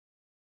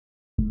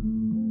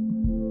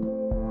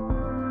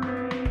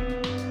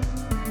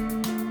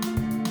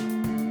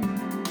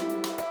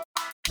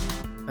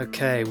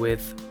Okay,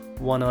 with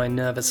one eye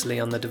nervously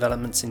on the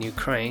developments in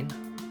Ukraine,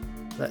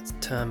 let's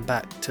turn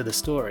back to the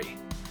story.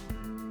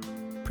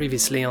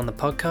 Previously on the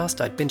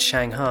podcast, I'd been to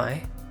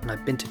Shanghai, and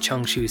I'd been to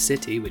Changshu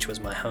City, which was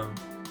my home.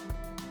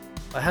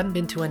 I hadn't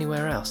been to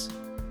anywhere else.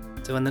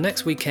 So when the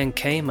next weekend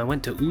came, I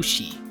went to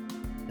Wuxi,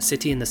 a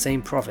city in the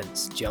same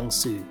province,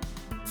 Jiangsu,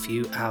 a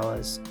few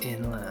hours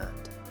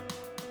inland.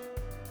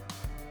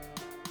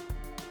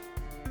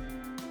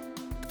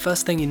 The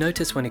first thing you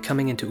notice when you're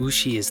coming into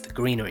Wuxi is the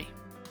greenery.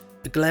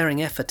 A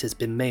glaring effort has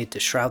been made to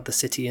shroud the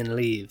city in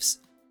leaves,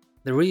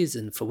 the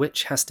reason for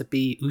which has to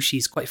be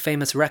Wuxi's quite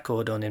famous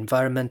record on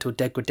environmental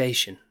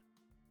degradation.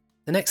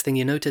 The next thing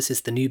you notice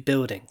is the new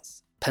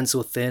buildings,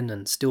 pencil thin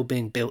and still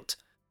being built,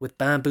 with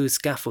bamboo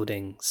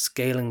scaffolding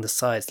scaling the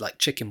sides like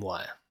chicken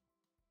wire.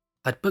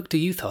 I'd booked a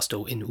youth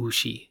hostel in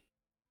Wuxi,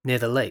 near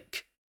the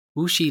lake.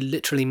 Wuxi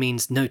literally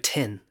means no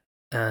tin,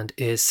 and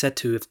is said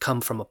to have come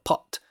from a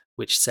pot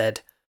which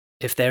said,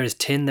 "If there is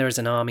tin, there is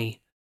an army.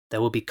 There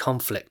will be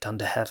conflict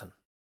under heaven.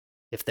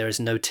 If there is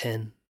no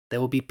tin, there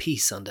will be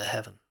peace under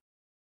heaven."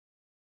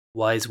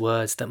 Wise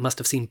words that must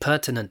have seemed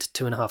pertinent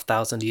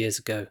 2,500 years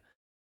ago,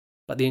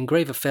 but the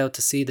engraver failed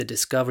to see the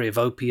discovery of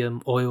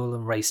opium, oil,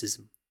 and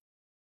racism.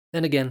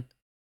 Then again,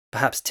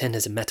 perhaps tin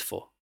is a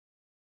metaphor.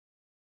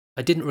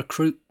 I didn't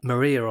recruit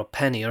Maria or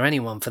Penny or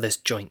anyone for this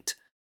joint,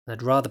 and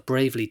had rather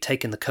bravely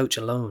taken the coach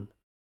alone.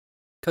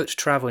 Coach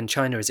travel in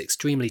China is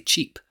extremely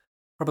cheap,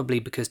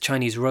 probably because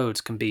Chinese roads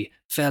can be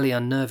fairly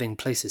unnerving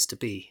places to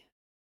be.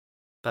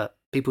 But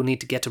people need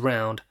to get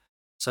around,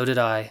 so did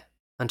I,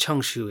 and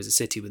Changshu is a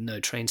city with no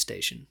train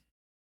station.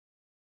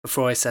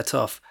 Before I set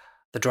off,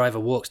 the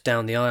driver walked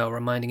down the aisle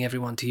reminding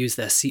everyone to use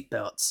their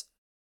seatbelts.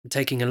 And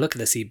taking a look at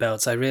the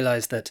seatbelts, I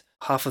realized that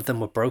half of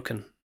them were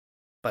broken.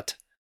 But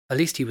at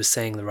least he was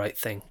saying the right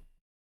thing.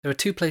 There are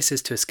two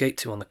places to escape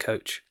to on the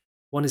coach.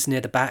 One is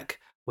near the back,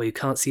 where you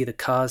can't see the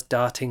cars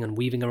darting and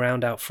weaving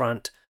around out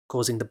front,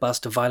 causing the bus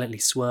to violently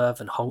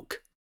swerve and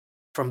honk.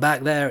 From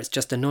back there, it's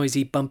just a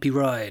noisy, bumpy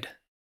ride.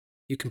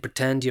 You can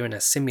pretend you're in a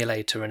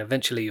simulator and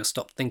eventually you'll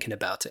stop thinking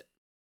about it.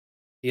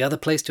 The other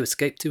place to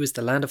escape to is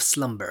the land of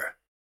slumber.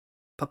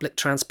 Public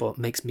transport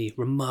makes me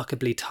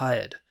remarkably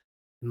tired.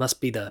 It must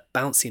be the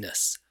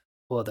bounciness,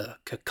 or the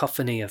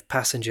cacophony of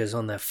passengers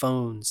on their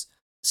phones,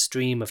 the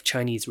stream of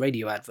Chinese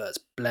radio adverts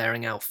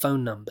blaring out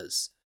phone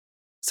numbers.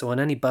 So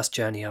on any bus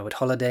journey I would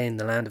holiday in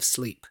the land of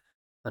sleep,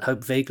 and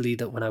hope vaguely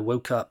that when I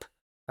woke up,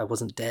 I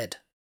wasn't dead.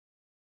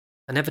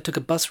 I never took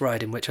a bus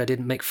ride in which I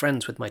didn't make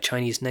friends with my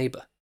Chinese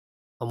neighbour.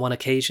 On one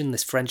occasion,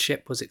 this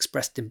friendship was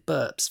expressed in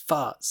burps,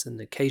 farts, and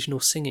occasional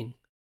singing,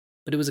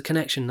 but it was a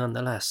connection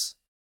nonetheless.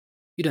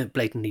 You don't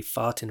blatantly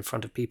fart in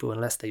front of people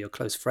unless they're your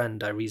close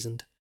friend, I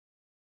reasoned.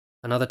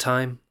 Another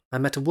time, I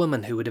met a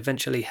woman who would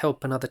eventually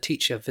help another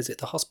teacher visit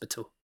the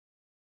hospital.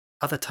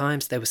 Other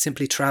times, they were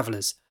simply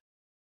travellers,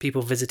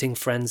 people visiting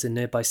friends in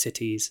nearby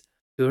cities,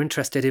 who were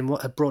interested in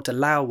what had brought a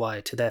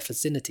Laowai to their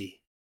vicinity.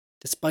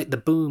 Despite the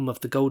boom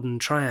of the Golden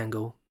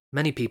Triangle,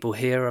 many people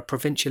here are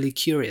provincially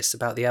curious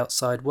about the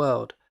outside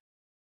world,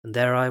 and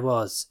there I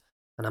was,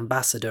 an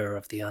ambassador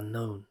of the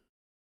unknown.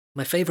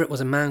 My favourite was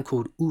a man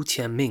called Wu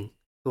Tianming,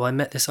 who I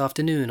met this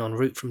afternoon en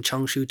route from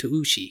Changshu to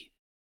Wuxi.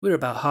 We were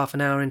about half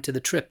an hour into the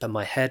trip and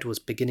my head was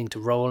beginning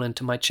to roll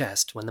into my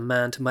chest when the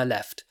man to my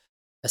left,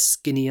 a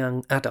skinny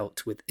young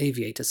adult with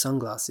aviator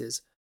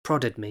sunglasses,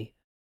 prodded me,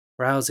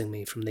 rousing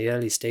me from the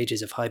early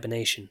stages of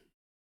hibernation.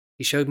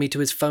 He showed me to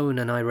his phone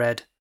and I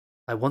read,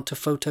 "I want a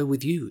photo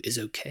with you, is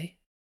okay?"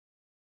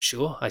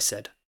 "Sure," I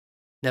said.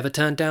 Never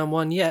turned down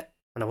one yet,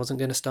 and I wasn't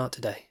going to start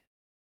today.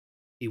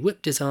 He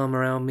whipped his arm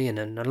around me in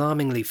an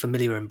alarmingly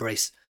familiar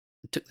embrace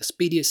and took the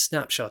speediest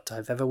snapshot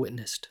I've ever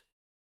witnessed.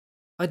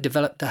 I'd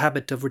developed the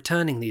habit of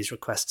returning these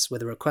requests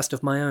with a request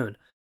of my own,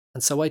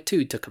 and so I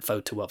too took a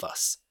photo of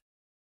us.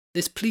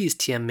 This pleased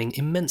Tianming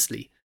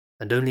immensely,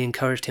 and only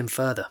encouraged him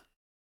further.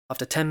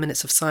 After 10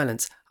 minutes of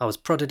silence, I was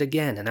prodded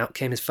again and out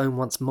came his phone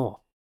once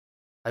more.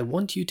 "I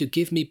want you to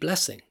give me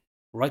blessing.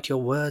 Write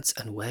your words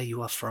and where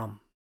you are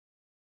from."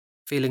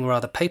 Feeling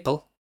rather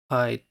papal,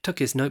 I took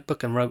his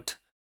notebook and wrote,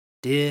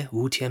 "Dear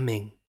Wu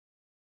Tianming,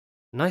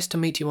 nice to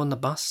meet you on the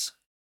bus.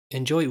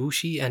 Enjoy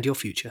Wuxi and your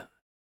future.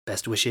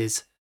 Best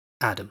wishes,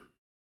 Adam."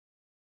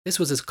 This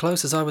was as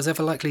close as I was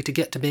ever likely to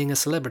get to being a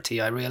celebrity,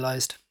 I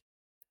realized.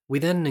 We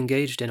then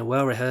engaged in a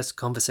well-rehearsed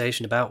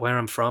conversation about where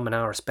I'm from and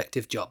our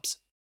respective jobs.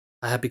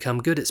 I had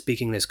become good at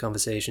speaking this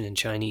conversation in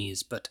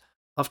Chinese, but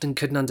often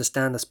couldn't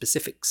understand the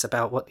specifics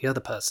about what the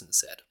other person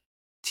said.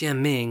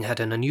 Tianming had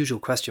an unusual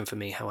question for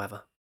me,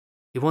 however.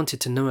 He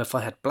wanted to know if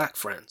I had black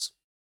friends.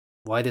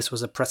 Why this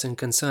was a pressing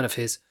concern of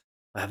his,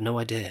 I have no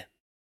idea.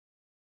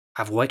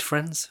 "Have white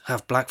friends,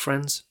 have black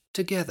friends,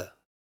 together,"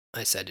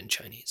 I said in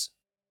Chinese.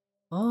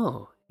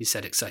 "Oh," he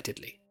said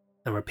excitedly,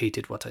 and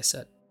repeated what I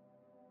said.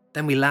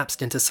 Then we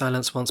lapsed into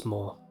silence once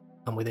more,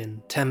 and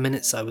within 10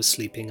 minutes I was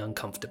sleeping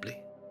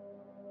uncomfortably.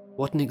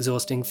 What an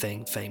exhausting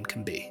thing fame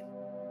can be.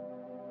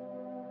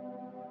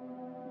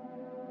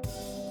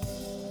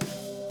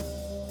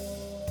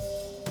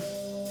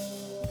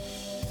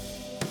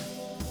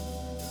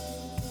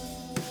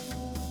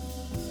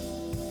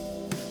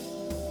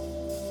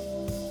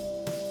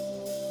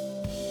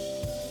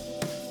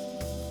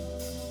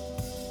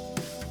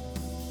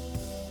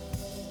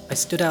 I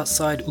stood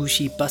outside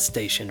Ushi bus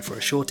station for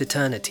a short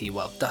eternity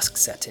while dusk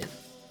set in.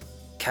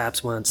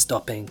 Cabs weren't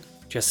stopping,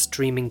 just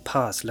streaming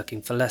past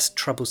looking for less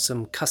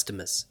troublesome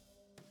customers.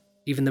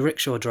 Even the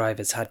rickshaw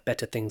drivers had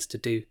better things to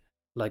do,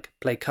 like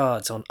play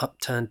cards on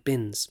upturned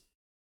bins.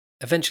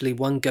 Eventually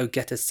one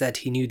go-getter said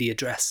he knew the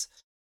address.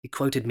 He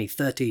quoted me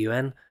 30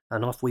 yuan,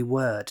 and off we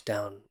whirred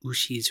down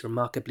Ushi's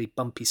remarkably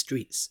bumpy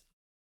streets.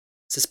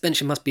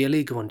 Suspension must be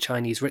illegal on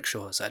Chinese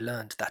rickshaws, I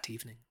learned that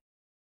evening.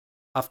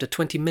 After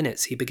 20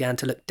 minutes he began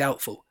to look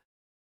doubtful,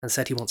 and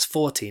said he wants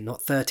 40,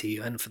 not 30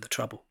 yuan for the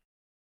trouble.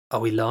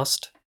 Are we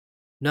lost?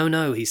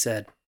 No, he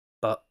said,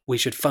 but we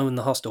should phone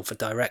the hostel for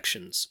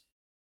directions.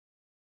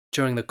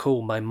 During the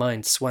call my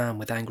mind swam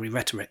with angry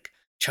rhetoric,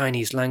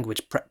 Chinese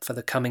language prepped for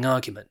the coming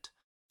argument.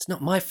 It's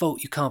not my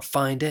fault you can't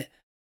find it.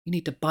 You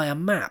need to buy a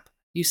map.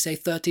 You say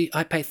 30,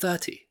 I pay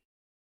 30.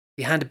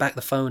 He handed back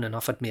the phone and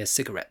offered me a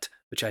cigarette,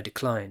 which I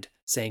declined,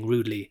 saying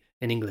rudely,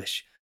 in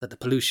English, that the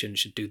pollution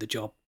should do the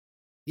job.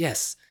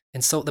 Yes,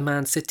 insult the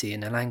man's city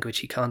in a language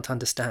he can't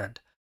understand.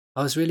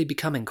 I was really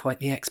becoming quite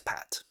the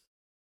expat.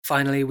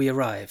 Finally we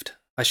arrived.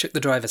 I shook the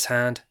driver's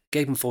hand,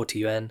 gave him 40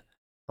 yuan,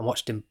 and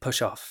watched him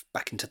push off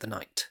back into the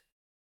night.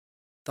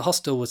 The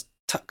hostel was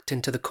tucked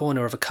into the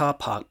corner of a car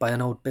park by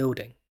an old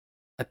building.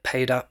 I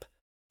paid up,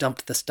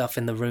 dumped the stuff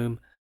in the room,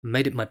 and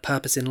made it my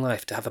purpose in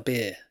life to have a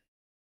beer.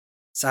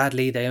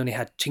 Sadly, they only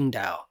had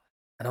Qingdao,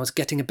 and I was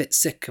getting a bit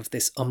sick of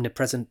this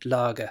omnipresent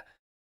lager,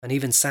 and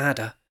even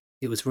sadder,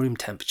 it was room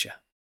temperature.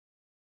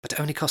 But it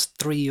only cost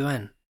 3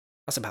 yuan,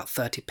 that's about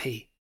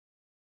 30p,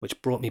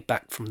 which brought me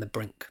back from the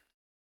brink.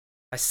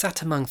 I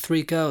sat among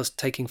 3 girls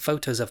taking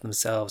photos of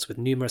themselves with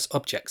numerous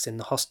objects in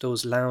the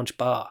hostel's lounge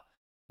bar,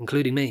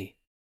 including me.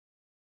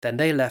 Then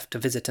they left to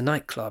visit a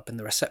nightclub and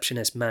the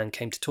receptionist man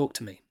came to talk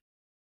to me.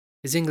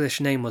 His English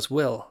name was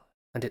Will,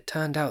 and it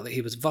turned out that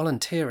he was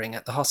volunteering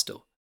at the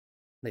hostel,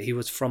 that he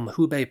was from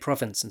Hubei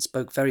province and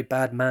spoke very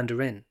bad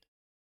Mandarin,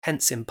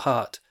 hence in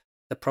part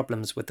the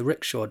problems with the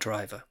rickshaw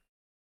driver.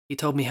 He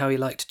told me how he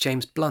liked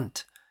James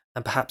Blunt,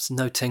 and perhaps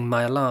noting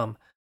my alarm,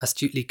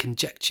 astutely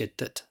conjectured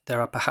that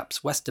there are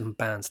perhaps Western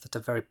bands that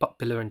are very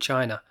popular in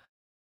China,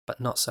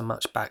 but not so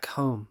much back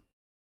home.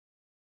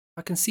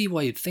 I can see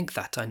why you'd think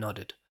that, I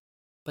nodded.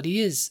 But he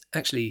is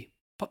actually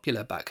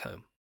popular back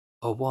home,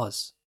 or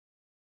was.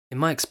 In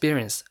my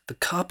experience, the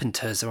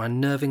Carpenters are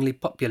unnervingly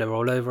popular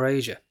all over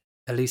Asia,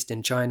 at least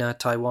in China,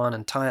 Taiwan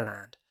and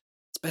Thailand,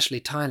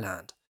 especially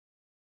Thailand.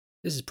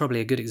 This is probably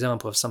a good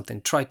example of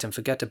something trite and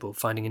forgettable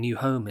finding a new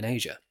home in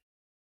Asia.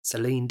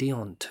 Celine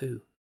Dion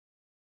too.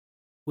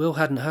 Will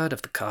hadn't heard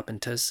of the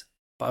Carpenters,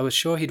 but I was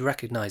sure he'd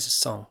recognise a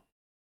song.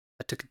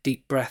 I took a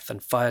deep breath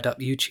and fired up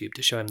YouTube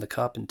to show him the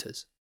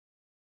Carpenters.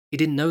 He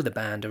didn't know the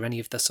band or any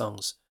of the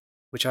songs,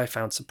 which I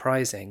found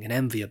surprising and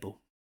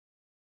enviable.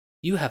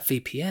 You have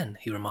VPN,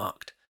 he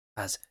remarked,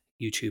 as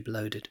YouTube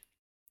loaded.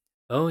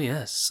 Oh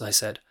yes, I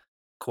said,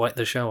 quite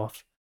the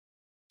show-off.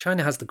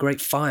 China has the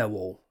Great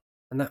Firewall,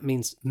 and that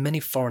means many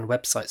foreign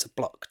websites are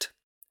blocked.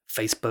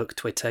 Facebook,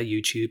 Twitter,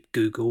 YouTube,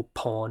 Google,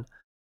 porn,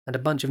 and a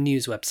bunch of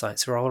news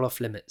websites are all off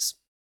limits.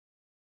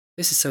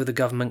 This is so the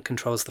government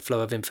controls the flow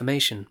of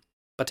information,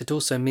 but it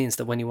also means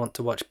that when you want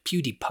to watch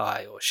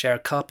PewDiePie or share a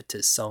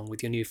Carpenters song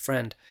with your new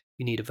friend,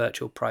 you need a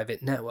virtual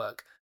private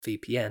network,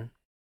 VPN,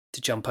 to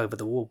jump over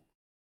the wall.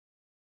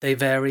 They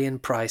vary in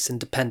price and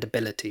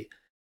dependability,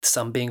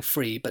 some being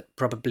free but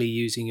probably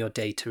using your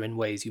data in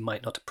ways you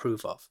might not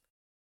approve of.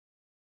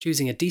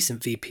 Choosing a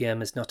decent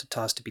VPN is not a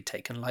task to be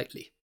taken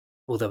lightly,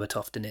 although it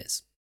often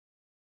is.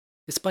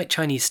 Despite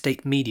Chinese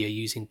state media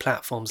using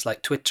platforms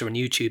like Twitter and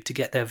YouTube to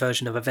get their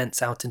version of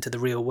events out into the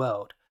real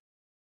world,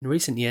 in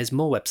recent years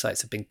more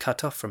websites have been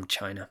cut off from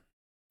China.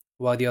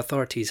 While the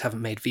authorities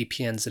haven't made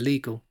VPNs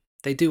illegal,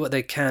 they do what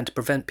they can to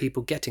prevent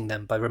people getting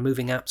them by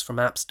removing apps from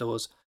app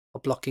stores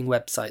or blocking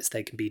websites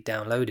they can be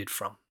downloaded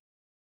from.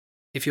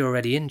 If you're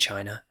already in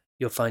China,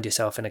 you'll find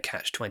yourself in a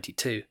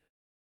catch-22.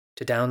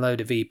 To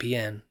download a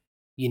VPN,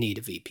 you need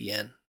a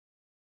VPN.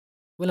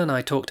 Will and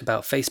I talked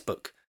about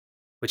Facebook,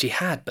 which he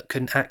had but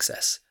couldn't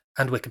access,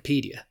 and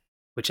Wikipedia,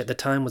 which at the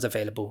time was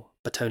available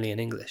but only in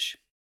English.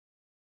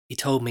 He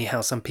told me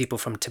how some people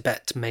from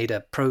Tibet made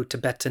a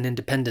pro-Tibetan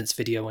independence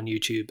video on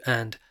YouTube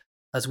and,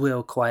 as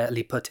Will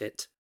quietly put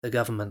it, the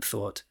government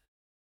thought,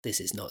 this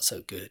is not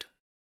so good.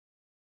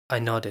 I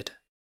nodded.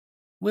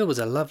 Will was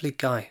a lovely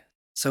guy,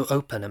 so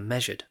open and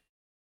measured.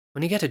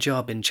 When you get a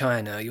job in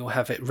China, you'll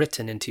have it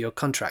written into your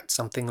contract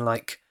something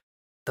like,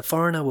 the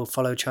foreigner will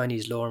follow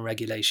Chinese law and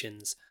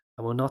regulations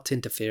and will not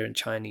interfere in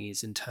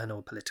Chinese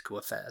internal political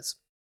affairs.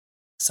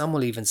 Some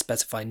will even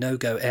specify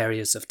no-go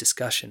areas of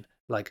discussion,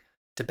 like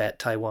Tibet,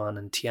 Taiwan,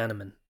 and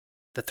Tiananmen,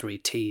 the 3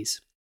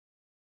 Ts.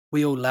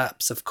 We all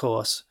lapse, of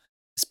course,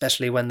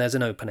 especially when there's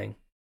an opening.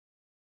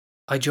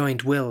 I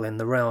joined Will in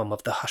the realm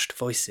of the hushed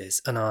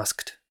voices and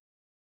asked,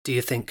 do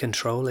you think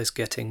control is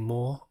getting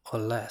more or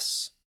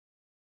less?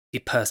 He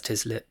pursed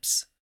his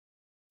lips.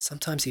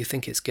 Sometimes you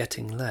think it's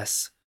getting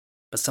less,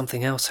 but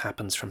something else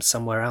happens from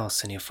somewhere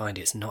else and you find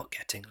it's not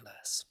getting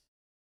less.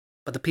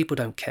 But the people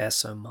don't care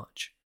so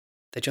much.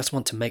 They just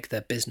want to make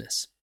their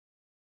business.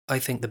 I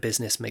think the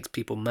business makes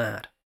people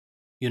mad.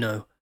 You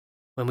know,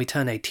 when we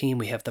turn 18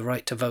 we have the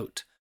right to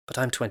vote, but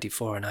I'm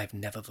 24 and I've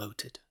never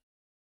voted.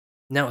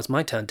 Now it's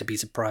my turn to be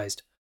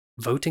surprised.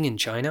 Voting in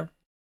China?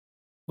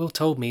 Will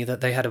told me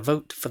that they had a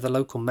vote for the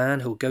local man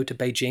who will go to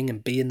Beijing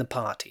and be in the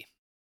party.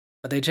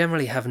 But they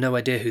generally have no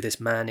idea who this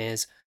man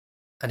is,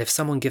 and if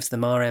someone gives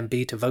them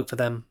RMB to vote for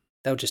them,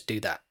 they'll just do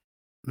that.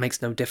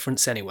 Makes no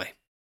difference anyway.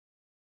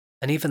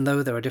 And even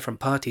though there are different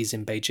parties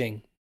in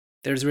Beijing,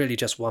 there is really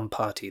just one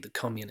party, the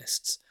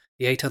Communists.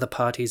 The 8 other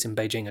parties in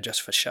Beijing are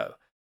just for show,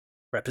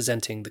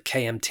 representing the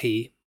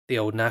KMT, the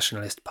old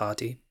Nationalist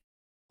Party,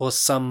 or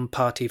some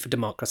party for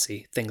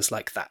democracy, things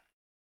like that.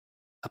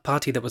 A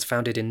party that was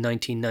founded in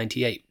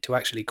 1998 to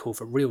actually call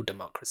for real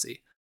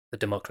democracy, the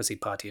Democracy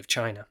Party of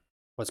China,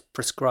 was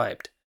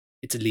proscribed,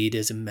 its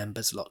leaders and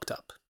members locked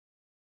up.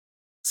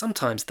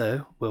 Sometimes,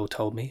 though, Will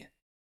told me,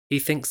 he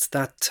thinks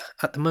that,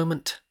 at the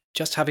moment,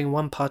 just having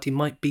one party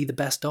might be the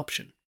best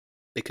option,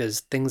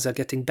 because things are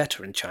getting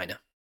better in China.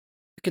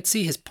 I could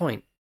see his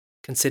point,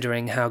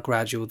 considering how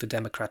gradual the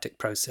democratic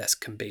process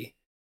can be.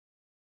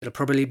 It'll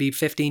probably be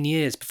 15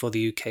 years before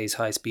the UK's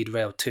High-Speed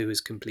Rail 2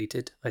 is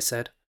completed, I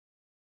said.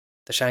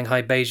 The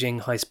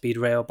Shanghai-Beijing high-speed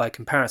rail, by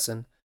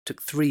comparison,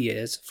 took 3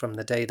 years from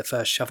the day the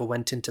first shovel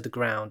went into the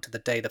ground to the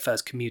day the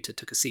first commuter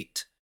took a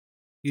seat.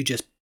 You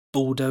just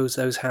bulldoze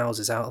those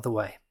houses out of the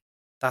way.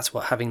 That's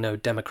what having no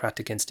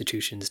democratic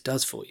institutions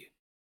does for you.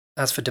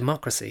 As for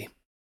democracy,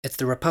 it's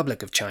the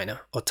Republic of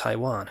China, or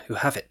Taiwan, who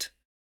have it,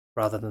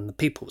 rather than the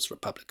People's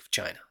Republic of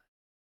China.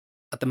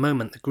 At the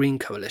moment, the Green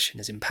Coalition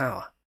is in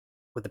power,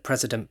 with the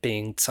president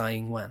being Tsai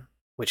Ing-wen,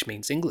 which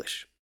means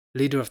English,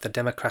 leader of the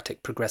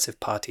Democratic Progressive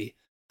Party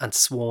and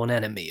sworn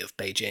enemy of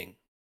Beijing.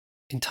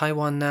 In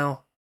Taiwan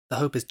now, the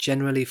hope is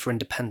generally for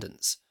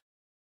independence,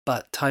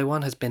 but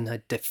Taiwan has been a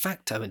de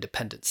facto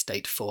independent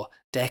state for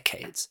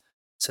decades,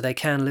 so they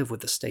can live with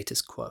the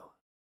status quo.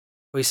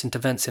 Recent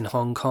events in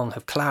Hong Kong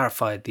have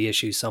clarified the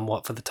issue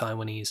somewhat for the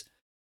Taiwanese.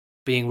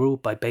 Being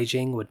ruled by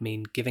Beijing would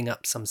mean giving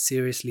up some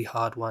seriously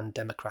hard-won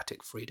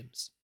democratic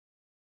freedoms.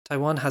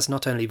 Taiwan has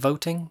not only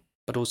voting,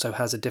 but also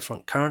has a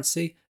different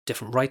currency,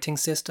 different writing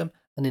system,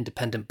 an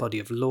independent body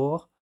of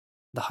law,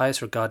 the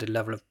highest regarded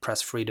level of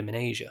press freedom in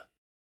Asia.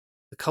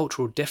 The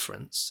cultural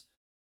difference,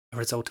 a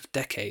result of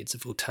decades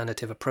of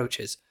alternative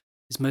approaches,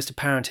 is most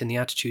apparent in the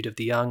attitude of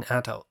the young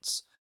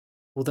adults,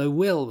 although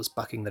Will was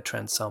bucking the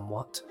trend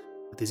somewhat,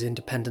 with his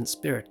independent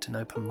spirit and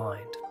open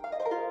mind.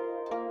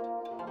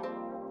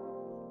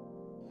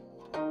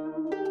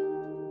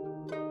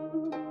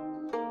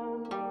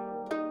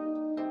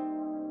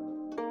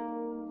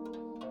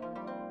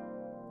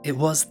 It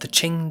was the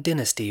Qing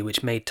dynasty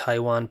which made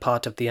Taiwan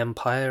part of the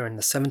empire in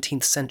the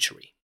 17th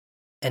century,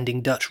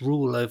 ending Dutch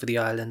rule over the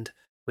island,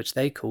 which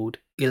they called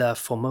Ilha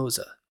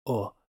Formosa,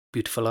 or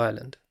Beautiful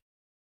Island.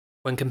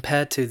 When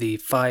compared to the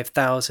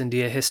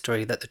 5,000-year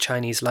history that the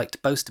Chinese like to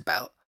boast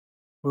about,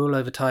 rule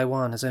over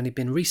Taiwan has only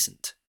been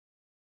recent.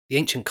 The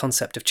ancient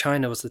concept of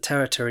China was the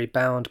territory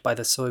bound by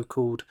the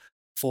so-called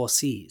Four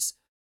Seas,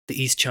 the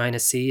East China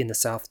Sea and the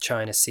South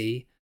China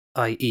Sea,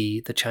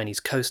 i.e. the Chinese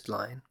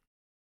coastline,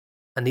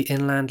 and the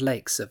inland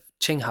lakes of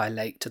Qinghai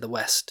Lake to the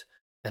west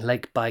and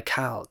Lake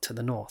Baikal to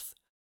the north,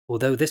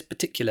 although this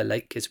particular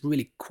lake is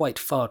really quite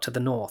far to the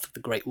north of the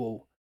Great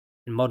Wall,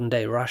 in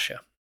modern-day Russia.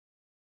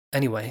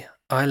 Anyway,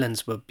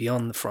 islands were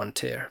beyond the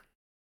frontier.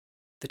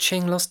 The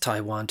Qing lost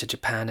Taiwan to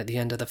Japan at the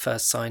end of the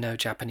First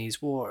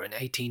Sino-Japanese War in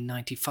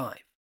 1895.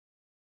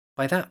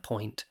 By that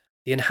point,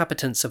 the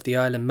inhabitants of the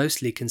island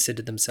mostly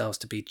considered themselves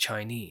to be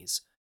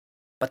Chinese,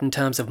 but in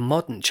terms of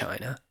modern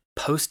China,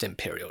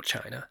 post-imperial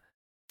China,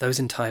 those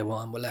in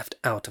Taiwan were left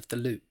out of the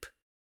loop.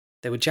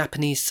 They were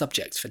Japanese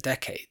subjects for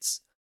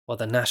decades, while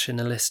the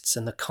nationalists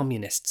and the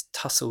communists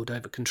tussled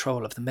over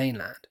control of the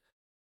mainland,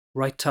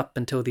 right up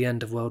until the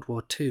end of World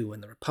War II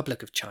when the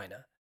Republic of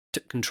China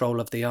took control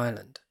of the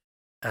island,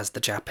 as the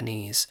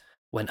Japanese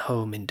went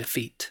home in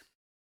defeat.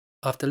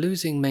 After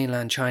losing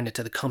mainland China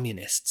to the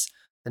communists,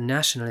 the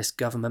nationalist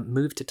government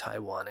moved to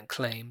Taiwan and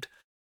claimed,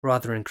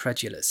 rather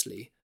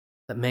incredulously,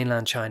 that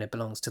mainland China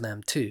belongs to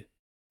them too,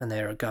 and they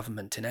are a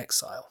government in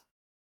exile.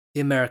 The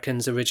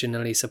Americans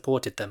originally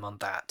supported them on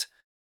that,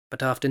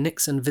 but after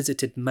Nixon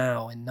visited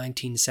Mao in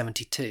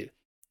 1972,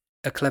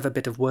 a clever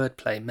bit of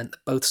wordplay meant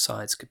that both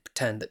sides could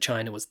pretend that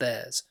China was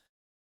theirs.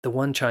 The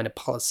One China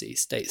policy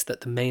states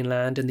that the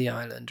mainland and the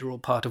island are all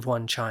part of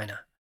one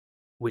China.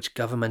 Which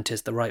government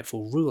is the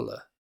rightful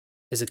ruler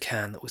is a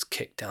can that was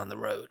kicked down the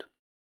road.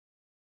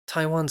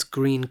 Taiwan's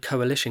Green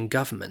Coalition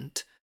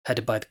government,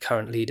 headed by the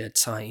current leader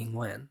Tsai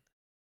Ing-wen,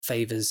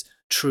 favours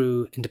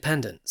true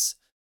independence,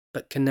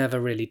 but can never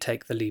really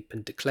take the leap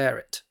and declare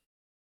it.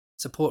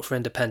 Support for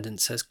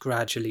independence has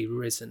gradually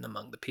risen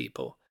among the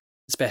people,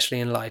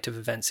 especially in light of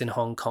events in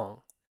Hong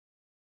Kong.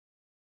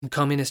 In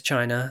Communist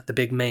China, the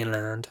big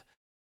mainland,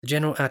 the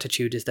general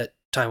attitude is that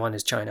Taiwan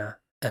is China,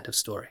 end of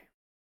story.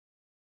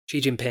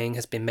 Xi Jinping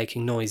has been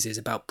making noises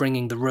about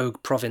bringing the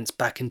rogue province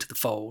back into the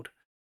fold,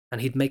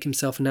 and he'd make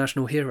himself a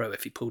national hero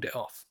if he pulled it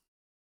off.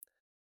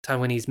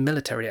 Taiwanese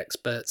military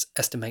experts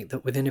estimate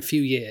that within a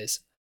few years,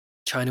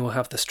 China will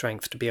have the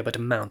strength to be able to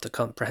mount a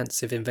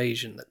comprehensive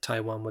invasion that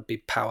Taiwan would be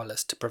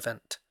powerless to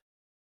prevent.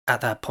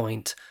 At that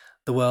point,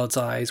 the world's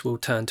eyes will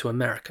turn to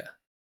America.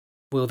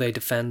 Will they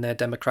defend their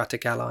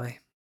democratic ally?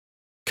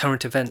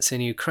 Current events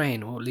in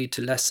Ukraine will lead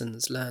to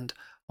lessons learned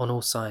on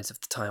all sides of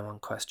the Taiwan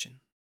question.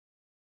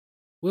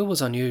 Will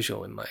was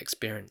unusual in my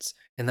experience,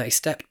 in that he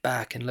stepped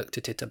back and looked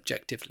at it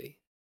objectively,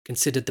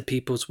 considered the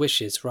people's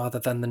wishes rather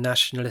than the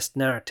nationalist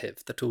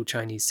narrative that all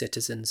Chinese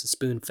citizens are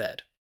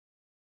spoon-fed.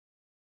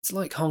 It's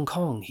like Hong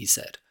Kong, he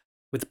said,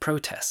 with the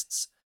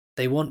protests.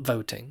 They want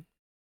voting.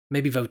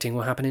 Maybe voting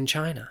will happen in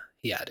China,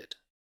 he added.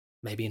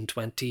 Maybe in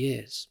 20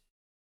 years.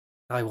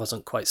 I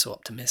wasn't quite so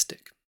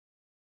optimistic.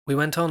 We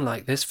went on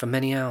like this for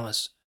many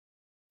hours,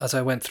 as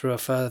I went through a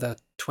further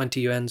 20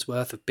 yuan's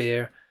worth of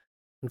beer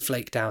and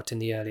flaked out in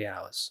the early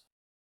hours.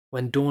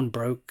 When dawn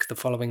broke the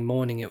following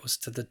morning, it was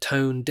to the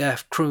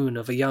tone-deaf croon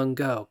of a young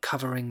girl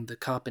covering the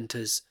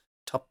Carpenter's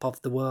Top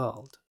of the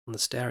World on the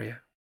stereo.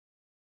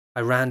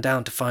 I ran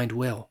down to find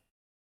Will,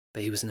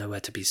 but he was nowhere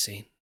to be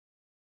seen.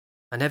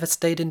 I never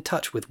stayed in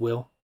touch with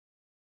Will,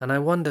 and I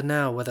wonder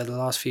now whether the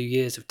last few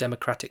years of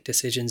democratic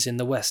decisions in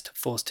the West have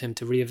forced him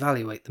to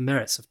reevaluate the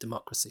merits of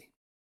democracy.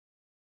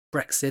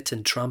 Brexit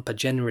and Trump are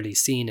generally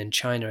seen in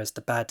China as the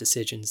bad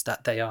decisions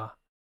that they are,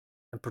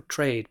 and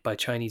portrayed by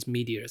Chinese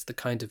media as the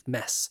kind of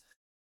mess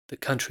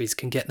that countries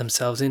can get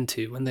themselves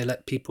into when they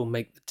let people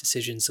make the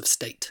decisions of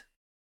state.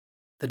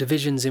 The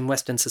divisions in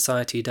Western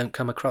society don't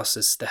come across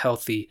as the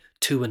healthy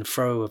to and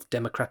fro of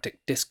democratic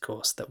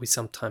discourse that we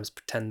sometimes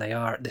pretend they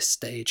are at this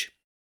stage.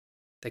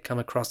 They come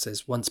across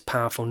as once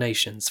powerful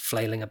nations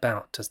flailing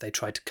about as they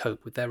try to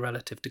cope with their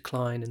relative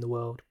decline in the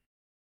world.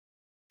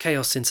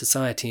 Chaos in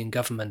society and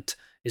government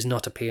is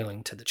not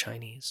appealing to the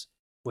Chinese,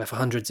 where for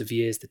hundreds of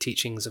years the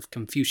teachings of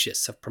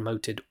Confucius have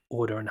promoted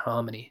order and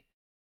harmony,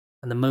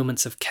 and the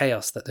moments of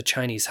chaos that the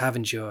Chinese have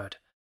endured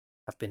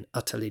have been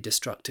utterly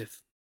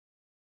destructive.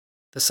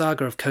 The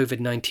saga of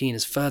COVID-19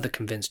 has further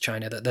convinced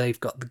China that they've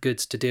got the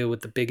goods to deal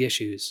with the big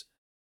issues.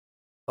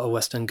 While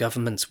Western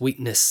governments'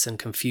 weakness and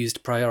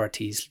confused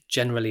priorities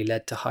generally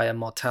led to higher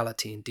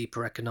mortality and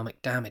deeper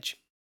economic damage.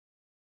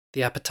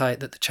 The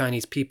appetite that the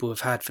Chinese people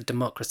have had for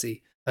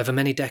democracy over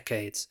many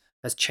decades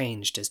has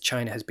changed as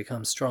China has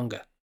become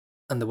stronger,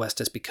 and the West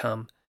has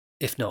become,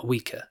 if not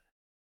weaker,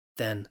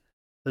 then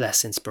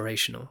less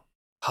inspirational,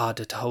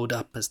 harder to hold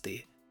up as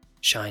the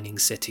shining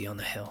city on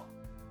the hill.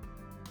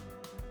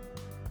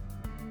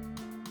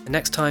 The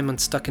next time I'm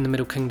stuck in the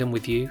Middle Kingdom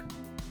with you,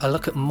 I'll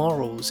look at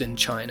morals in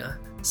China,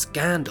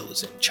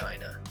 scandals in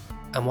China,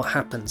 and what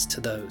happens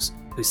to those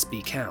who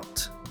speak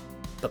out.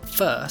 But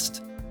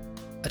first,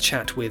 a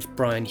chat with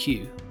Brian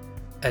Hu,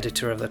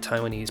 editor of the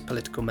Taiwanese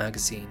political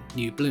magazine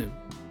New Bloom.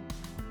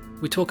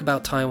 We talk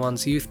about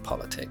Taiwan's youth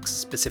politics,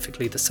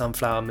 specifically the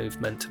Sunflower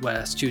Movement,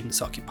 where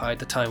students occupied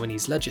the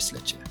Taiwanese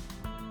legislature.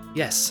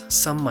 Yes,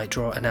 some might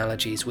draw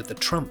analogies with the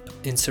Trump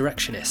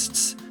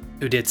insurrectionists,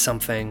 who did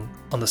something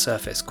on the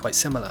surface quite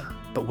similar,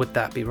 but would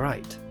that be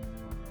right?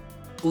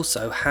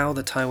 Also, how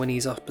the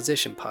Taiwanese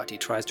opposition party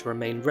tries to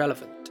remain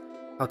relevant,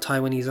 how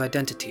Taiwanese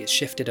identity has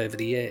shifted over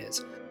the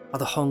years, how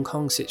the Hong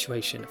Kong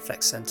situation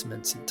affects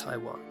sentiments in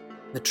Taiwan,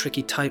 the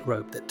tricky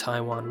tightrope that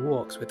Taiwan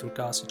walks with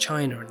regards to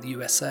China and the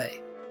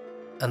USA,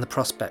 and the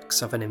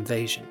prospects of an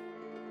invasion.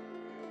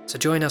 So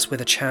join us with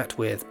a chat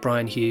with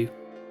Brian Hu.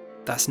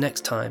 That's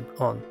next time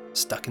on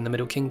Stuck in the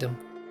Middle Kingdom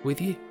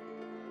with you.